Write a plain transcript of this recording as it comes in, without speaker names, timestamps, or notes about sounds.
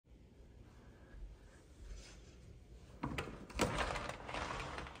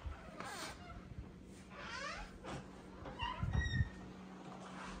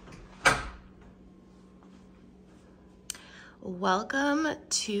Welcome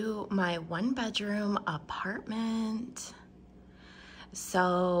to my one-bedroom apartment.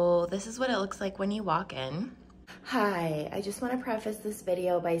 So this is what it looks like when you walk in. Hi, I just want to preface this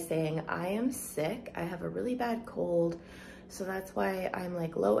video by saying I am sick. I have a really bad cold, so that's why I'm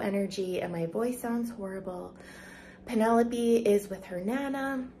like low energy and my voice sounds horrible. Penelope is with her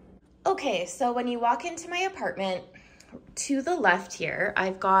Nana. Okay, so when you walk into my apartment, to the left here,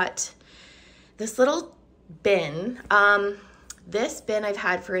 I've got this little bin. This bin I've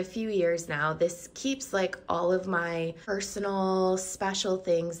had for a few years now. This keeps like all of my personal special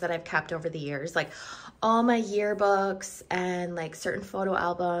things that I've kept over the years, like all my yearbooks and like certain photo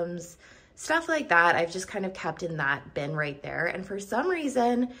albums, stuff like that. I've just kind of kept in that bin right there. And for some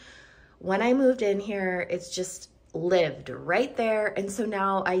reason, when I moved in here, it's just lived right there. And so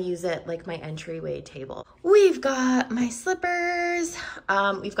now I use it like my entryway table. We've got my slippers.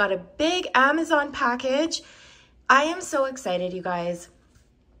 We've got a big Amazon package. I am so excited, you guys.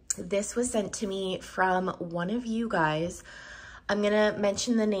 This was sent to me from one of you guys. I'm gonna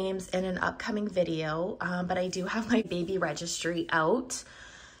mention the names in an upcoming video, but I do have my baby registry out.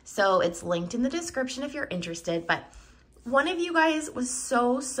 So it's linked in the description if you're interested. But one of you guys was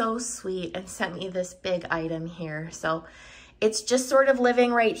so sweet and sent me this big item here. So it's just sort of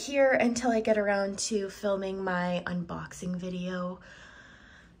living right here until I get around to filming my unboxing video.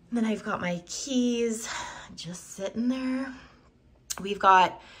 And then I've got my keys just sitting there. We've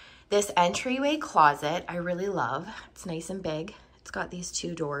got this entryway closet I really love. It's nice and big. It's got these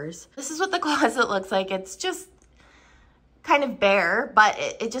two doors. This is what the closet looks like. It's just kind of bare, but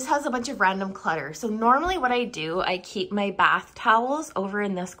it just has a bunch of random clutter. So normally what I do, I keep my bath towels over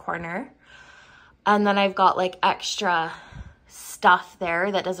in this corner. And then I've got like extra stuff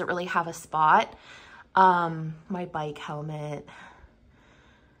there that doesn't really have a spot. My bike helmet.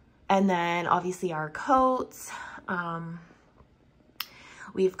 And then obviously our coats.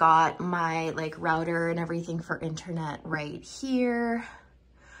 We've got my like router and everything for internet right here.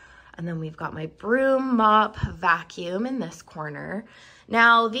 And then we've got my broom, mop, vacuum in this corner.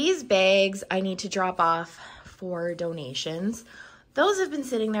 Now these bags I need to drop off for donations. Those have been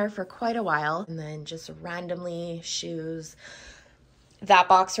sitting there for quite a while. And then just randomly shoes. That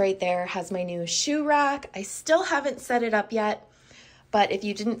box right there has my new shoe rack. I still haven't set it up yet. But if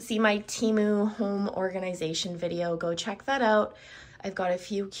you didn't see my Temu home organization video, go check that out. I've got a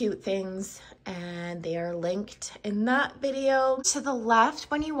few cute things and they are linked in that video. To the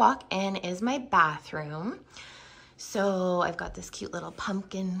left when you walk in is my bathroom. So I've got this cute little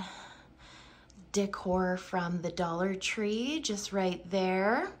pumpkin decor from the Dollar Tree just right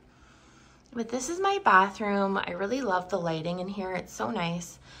there. But this is my bathroom. I really love the lighting in here. It's so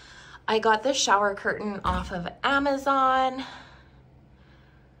nice. I got the shower curtain off of Amazon.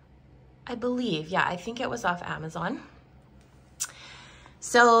 I believe, yeah, I think it was off Amazon.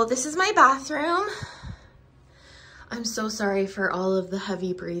 So this is my bathroom. I'm so sorry for all of the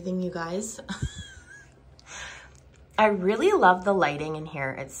heavy breathing, you guys. I really love the lighting in here.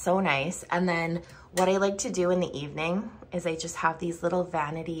 It's so nice. And then what I like to do in the evening is I just have these little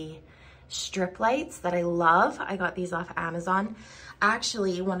vanity strip lights that I love. I got these off Amazon.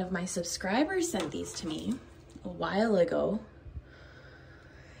 Actually, one of my subscribers sent these to me a while ago.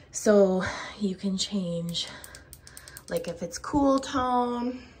 So you can change, like if it's cool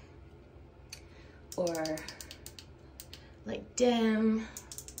tone or like dim,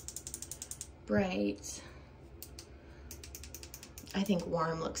 bright. I think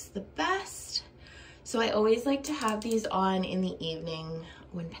warm looks the best. So I always like to have these on in the evening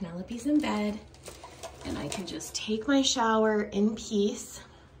when Penelope's in bed and I can just take my shower in peace.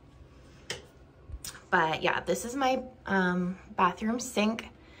 But yeah, this is my bathroom sink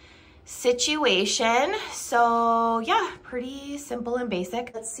situation. So yeah, pretty simple and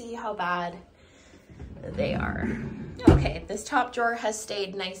basic. Let's see how bad they are. Okay, this top drawer has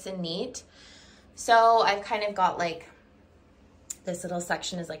stayed nice and neat. So I've kind of got like, this little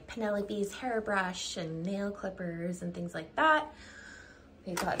section is like Penelope's hairbrush and nail clippers and things like that.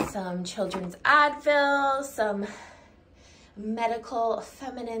 We've got some children's Advil, some medical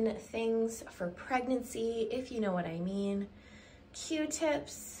feminine things for pregnancy, if you know what I mean.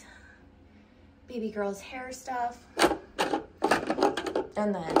 Q-tips, baby girl's hair stuff,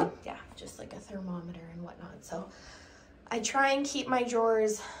 and then yeah, just like a thermometer and whatnot. So I try and keep my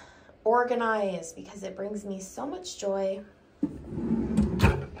drawers organized because it brings me so much joy.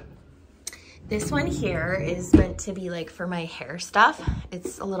 This one here is meant to be like for my hair stuff.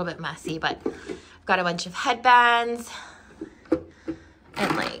 It's a little bit messy, but I've got a bunch of headbands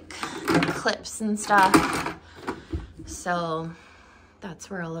and like clips and stuff. So that's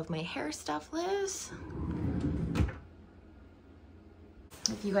where all of my hair stuff lives.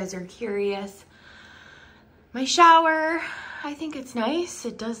 if you guys are curious. My shower, I think it's nice.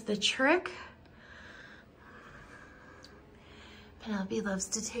 It does the trick. Penelope loves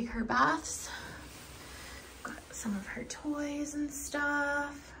to take her baths. Got some of her toys and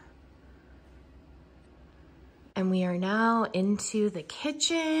stuff. And we are now into the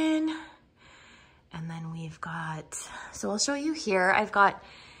kitchen. And then we've got, so I'll show you here. I've got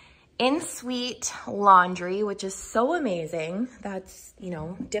in-suite laundry, which is so amazing. That's, you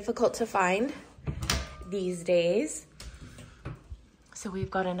know, difficult to find these days. So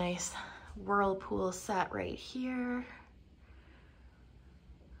we've got a nice whirlpool set right here.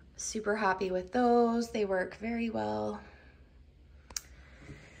 Super happy with those. They work very well.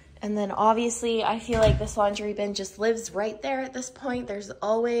 And then obviously I feel like this laundry bin just lives right there at this point. There's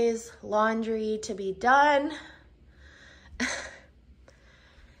always laundry to be done.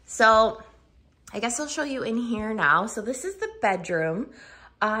 So I guess I'll show you in here now. So this is the bedroom.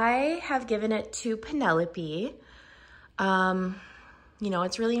 I have given it to Penelope. You know,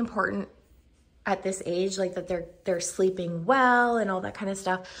 it's really important at this age, like that they're sleeping well and all that kind of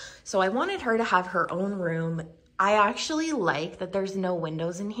stuff. So I wanted her to have her own room. I actually like that there's no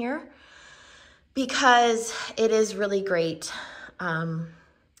windows in here because it is really great.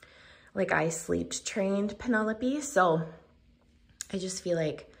 Like I sleep trained Penelope, so I just feel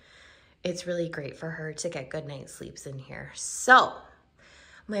like it's really great for her to get good night sleeps in here. So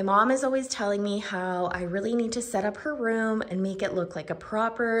my mom is always telling me how I really need to set up her room and make it look like a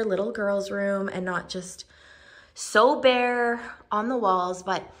proper little girl's room and not just so bare on the walls.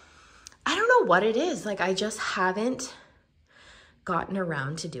 But I don't know what it is. Like I just haven't gotten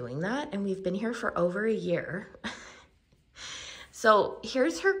around to doing that. And we've been here for over a year. So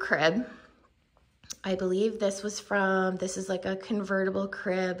here's her crib. I believe this is like a convertible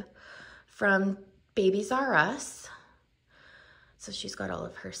crib from Babies R Us. So she's got all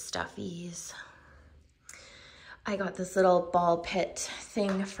of her stuffies. I got this little ball pit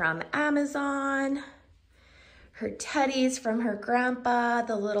thing from Amazon. Her teddies from her grandpa.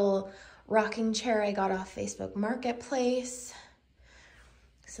 The little rocking chair I got off Facebook Marketplace.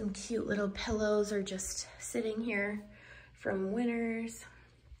 Some cute little pillows are just sitting here from Winners.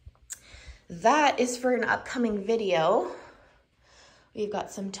 That is for an upcoming video. We've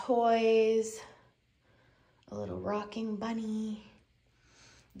got some toys, a little rocking bunny.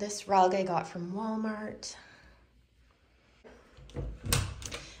 This rug I got from Walmart.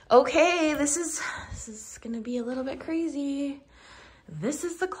 Okay, this is gonna be a little bit crazy. This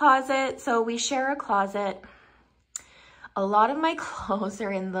is the closet. So we share a closet. A lot of my clothes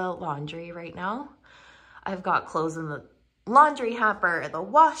are in the laundry right now. I've got clothes in the laundry hamper, the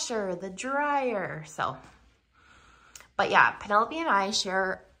washer, the dryer, so. But yeah, Penelope and I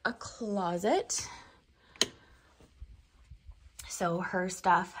share a closet. So her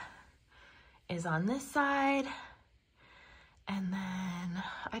stuff is on this side. And then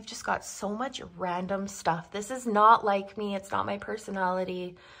I've just got so much random stuff. This is not like me. It's not my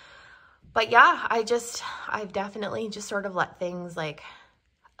personality. But yeah, I've definitely just sort of let things like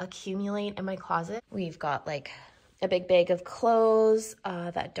accumulate in my closet. We've got like a big bag of clothes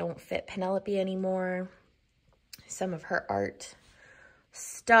that don't fit Penelope anymore. Some of her art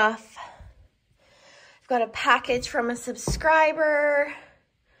stuff. I've got a package from a subscriber.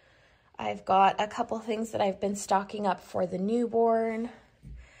 I've got a couple things that I've been stocking up for the newborn.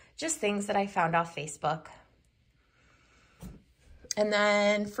 Just things that I found off Facebook. And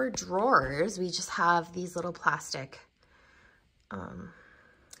then for drawers, we just have these little plastic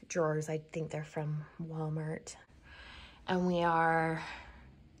drawers. I think they're from Walmart. And we are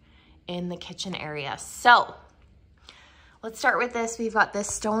in the kitchen area. So let's start with this. We've got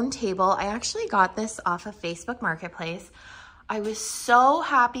this stone table. I actually got this off of Facebook Marketplace. I was so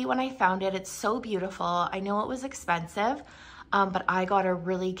happy when I found it. It's so beautiful. I know it was expensive, but I got a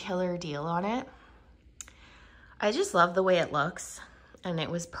really killer deal on it. I just love the way it looks, and it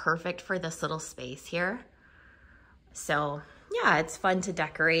was perfect for this little space here. So yeah, it's fun to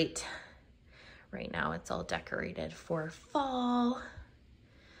decorate. Right now it's all decorated for fall.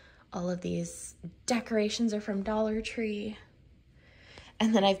 All of these decorations are from Dollar Tree.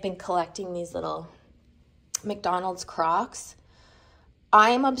 And then I've been collecting these little McDonald's Crocs.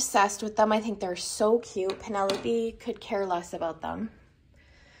 I am obsessed with them. I think they're so cute. Penelope could care less about them.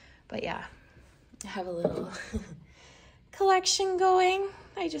 But yeah, I have a little collection going.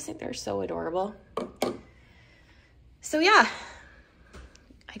 I just think they're so adorable. So yeah,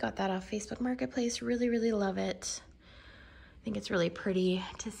 I got that off Facebook Marketplace. Really, really love it. I think it's really pretty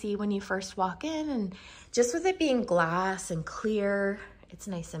to see when you first walk in, and just with it being glass and clear, it's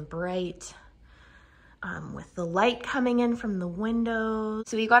nice and bright. with the light coming in from the windows.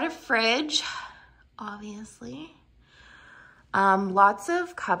 So we got a fridge, obviously. Lots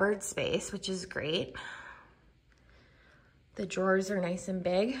of cupboard space, which is great. The drawers are nice and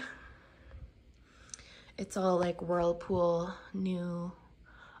big. It's all like Whirlpool new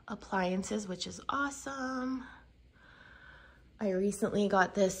appliances, which is awesome. I recently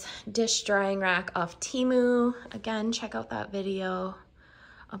got this dish drying rack off Temu. Again, check out that video.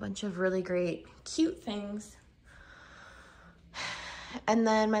 A bunch of really great, cute things. And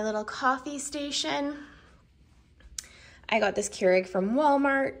then my little coffee station. I got this Keurig from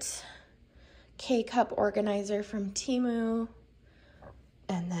Walmart. K-cup organizer from Temu.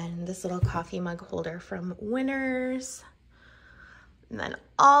 And then this little coffee mug holder from Winners. And then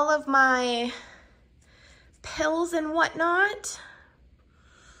all of my pills and whatnot.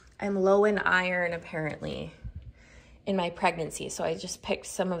 I'm low in iron apparently in my pregnancy, so I just picked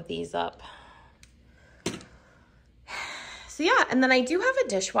some of these up. So yeah, and then I do have a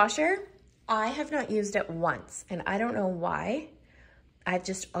dishwasher. I have not used it once, and I don't know why. I've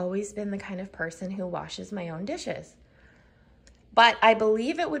just always been the kind of person who washes my own dishes. But I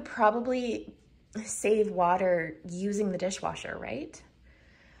believe it would probably save water using the dishwasher, right?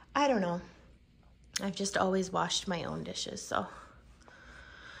 I don't know. I've just always washed my own dishes, so.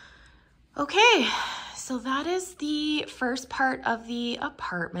 Okay, so that is the first part of the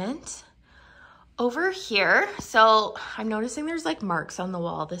apartment. Over here, so I'm noticing there's like marks on the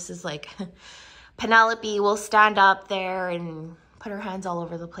wall. This is like, Penelope will stand up there and put her hands all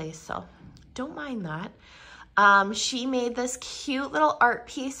over the place, so don't mind that. She made this cute little art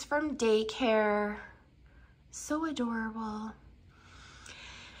piece from daycare. So adorable.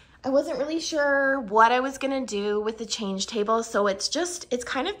 I wasn't really sure what I was gonna do with the change table, so it's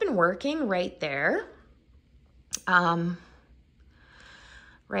kind of been working right there.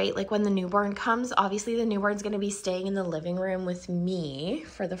 Right, like when the newborn comes, obviously the newborn's gonna be staying in the living room with me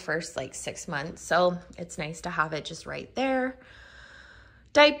for the first like 6 months, so it's nice to have it just right there.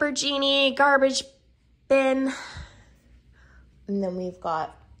 Diaper genie, garbage bin, and then we've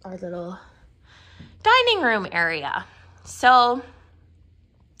got our little dining room area. So,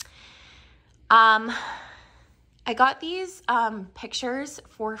 I got these pictures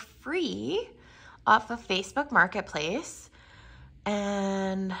for free off of Facebook Marketplace,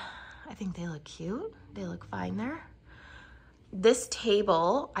 and I think they look cute. They look fine there. This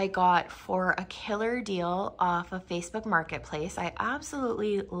table I got for a killer deal off of Facebook Marketplace. I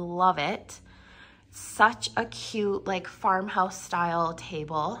absolutely love it. Such a cute, like, farmhouse style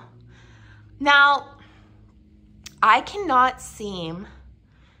table. Now, I cannot seem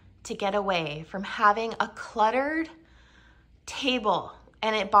to get away from having a cluttered table,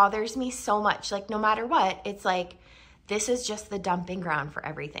 and it bothers me so much. Like, no matter what, it's like, this is just the dumping ground for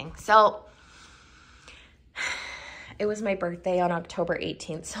everything. So it was my birthday on October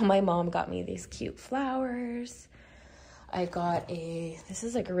 18th, so my mom got me these cute flowers. I got this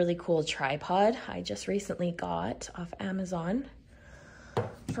is like a really cool tripod I just recently got off Amazon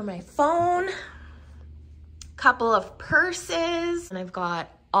for my phone. Couple of purses, and I've got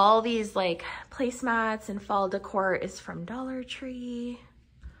all these like placemats and fall decor is from Dollar Tree.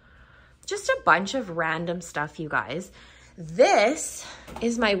 Just a bunch of random stuff, you guys. This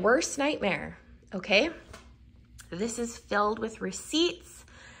is my worst nightmare, okay? This is filled with receipts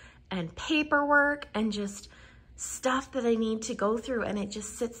and paperwork and just stuff that I need to go through, and it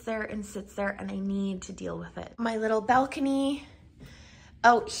just sits there and I need to deal with it. My little balcony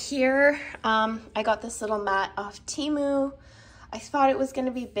out here, I got this little mat off Temu. I thought it was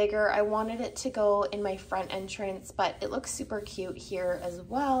gonna be bigger. I wanted it to go in my front entrance, but it looks super cute here as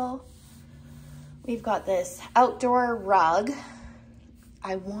well. We've got this outdoor rug.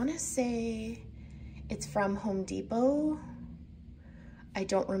 I wanna say it's from Home Depot. I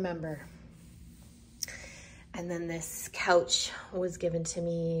don't remember. And then this couch was given to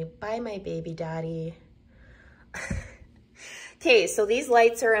me by my baby daddy. Okay, so these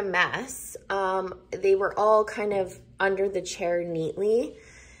lights are a mess. They were all kind of under the chair neatly,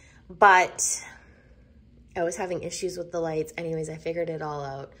 but I was having issues with the lights. Anyways, I figured it all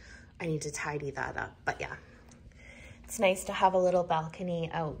out. I need to tidy that up, but yeah. It's nice to have a little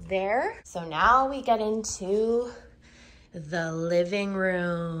balcony out there. So now we get into the living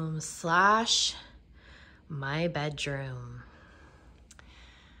room slash my bedroom.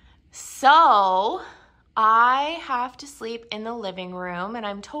 So I have to sleep in the living room, and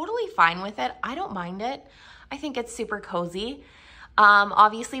I'm totally fine with it. I don't mind it. I think it's super cozy.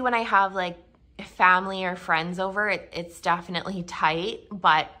 Obviously when I have like family or friends over, it's definitely tight,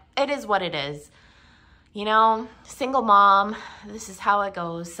 but it is what it is. You know, single mom, this is how it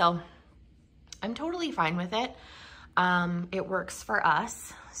goes. So I'm totally fine with it. It works for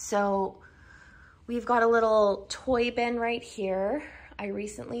us. So we've got a little toy bin right here. I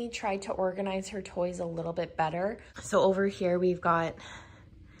recently tried to organize her toys a little bit better. So over here we've got,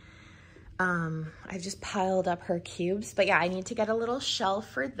 I've just piled up her cubes, but yeah, I need to get a little shelf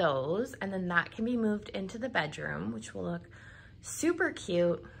for those, and then that can be moved into the bedroom, which will look super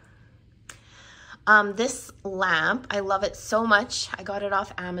cute. This lamp, I love it so much. I got it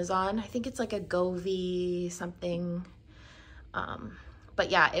off Amazon. I think it's like a Govee something. But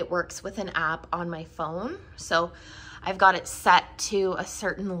yeah, it works with an app on my phone. So I've got it set to a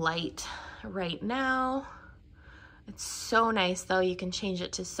certain light right now. It's so nice though. You can change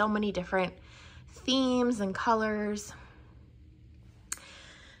it to so many different themes and colors.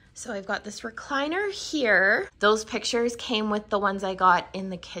 So I've got this recliner here. Those pictures came with the ones I got in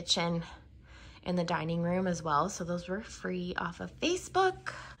the kitchen in the dining room as well. So those were free off of Facebook.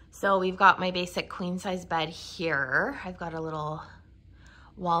 So we've got my basic queen size bed here. I've got a little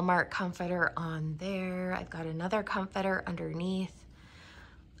Walmart comforter on there. I've got another comforter underneath.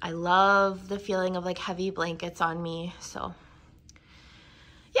 I love the feeling of like heavy blankets on me. So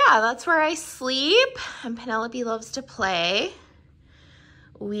yeah, that's where I sleep, and Penelope loves to play.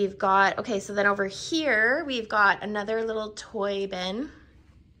 We've got, okay, so then over here, we've got another little toy bin.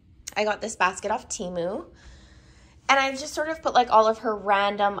 I got this basket off Temu, and I just sort of put like all of her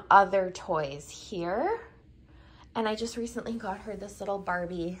random other toys here. And I just recently got her this little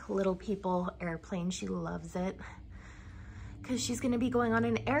Barbie Little People airplane. She loves it because she's gonna be going on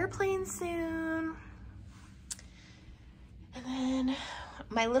an airplane soon. And then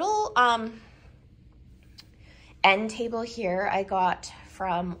my little end table here I got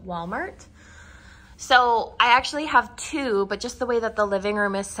from Walmart. So I actually have two, but just the way that the living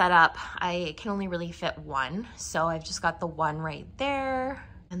room is set up, I can only really fit one. So I've just got the one right there.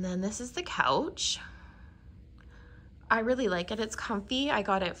 And then this is the couch. I really like it. It's comfy. I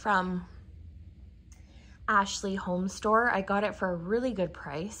got it from Ashley Home Store. I got it for a really good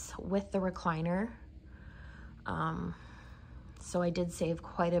price with the recliner. So I did save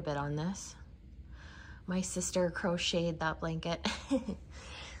quite a bit on this. My sister crocheted that blanket.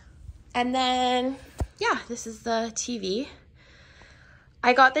 And then, yeah, this is the TV.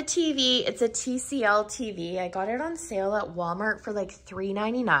 I got the TV, it's a TCL TV. I got it on sale at Walmart for like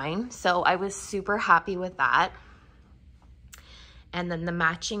 $3.99. So I was super happy with that. And then the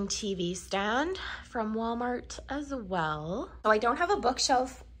matching TV stand from Walmart as well. So I don't have a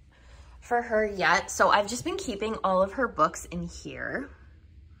bookshelf for her yet. So I've just been keeping all of her books in here.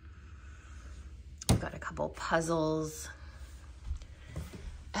 I've got a couple puzzles.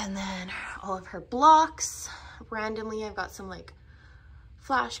 And then all of her blocks. Randomly, I've got some like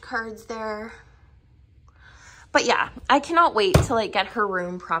flashcards there. But yeah, I cannot wait to like get her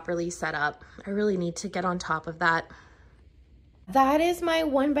room properly set up. I really need to get on top of that. That is my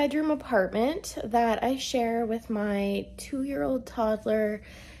 1-bedroom apartment that I share with my 2-year-old toddler,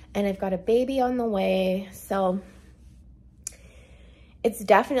 and I've got a baby on the way. So it's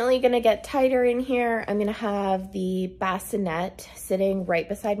definitely gonna get tighter in here. I'm gonna have the bassinet sitting right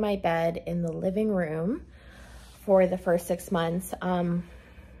beside my bed in the living room for the first 6 months.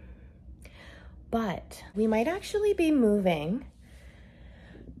 But we might actually be moving.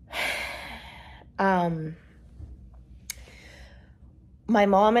 My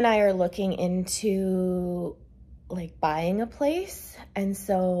mom and I are looking into like buying a place, and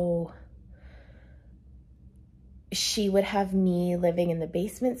so she would have me living in the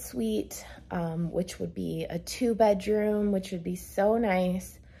basement suite, which would be a 2-bedroom, which would be so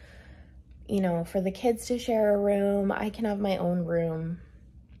nice, you know, for the kids to share a room. I can have my own room.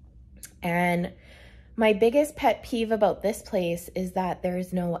 And my biggest pet peeve about this place is that there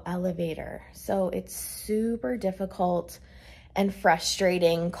is no elevator. So it's super difficult and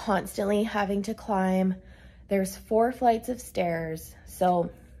frustrating, constantly having to climb. There's 4 flights of stairs.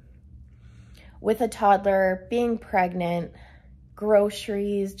 So with a toddler, being pregnant,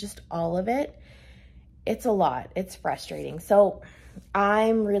 groceries, just all of it, it's a lot. It's frustrating. So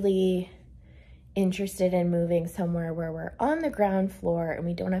I'm really interested in moving somewhere where we're on the ground floor and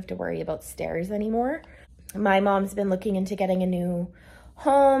we don't have to worry about stairs anymore. My mom's been looking into getting a new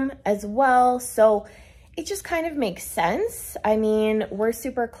home as well. So it just kind of makes sense. I mean, we're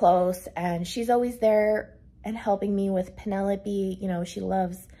super close and she's always there and helping me with Penelope. You know, she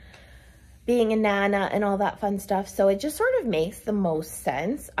loves being a nana and all that fun stuff. So it just sort of makes the most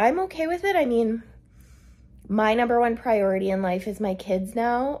sense. I'm okay with it. I mean, my #1 priority in life is my kids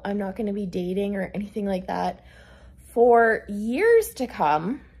now. I'm not going to be dating or anything like that for years to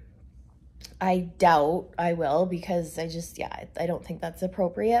come. I doubt I will, because I don't think that's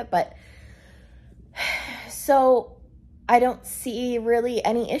appropriate. But So I don't see really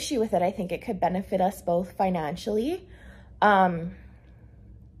any issue with it. I think it could benefit us both financially. So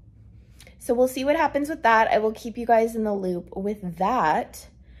we'll see what happens with that. I will keep you guys in the loop with that.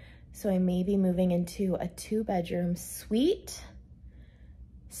 So I may be moving into a 2-bedroom suite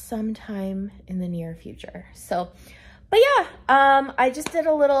sometime in the near future. So, but yeah, I just did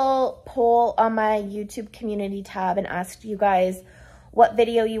a little poll on my YouTube community tab and asked you guys what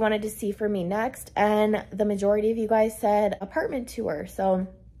video you wanted to see for me next. And the majority of you guys said apartment tour. So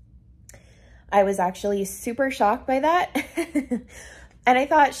I was actually super shocked by that. And I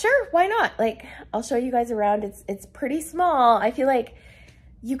thought, sure, why not? Like, I'll show you guys around. It's pretty small. I feel like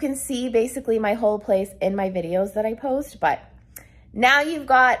you can see basically my whole place in my videos that I post, but now you've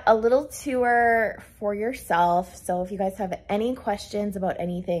got a little tour for yourself. So if you guys have any questions about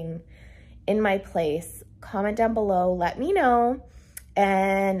anything in my place, comment down below, let me know,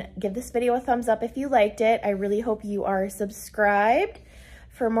 and give this video a thumbs up if you liked it. I really hope you are subscribed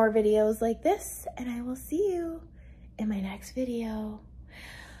for more videos like this, and I will see you in my next video.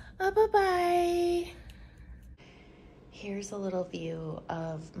 Bye-bye. Here's a little view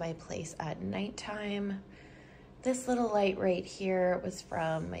of my place at nighttime. This little light right here was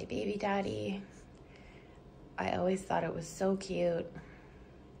from my baby daddy. I always thought it was so cute.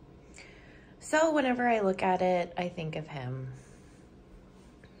 So whenever I look at it, I think of him.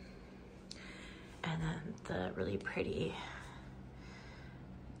 And then the really pretty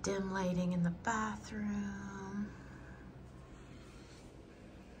dim lighting in the bathroom.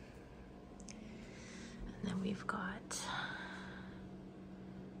 And then we've got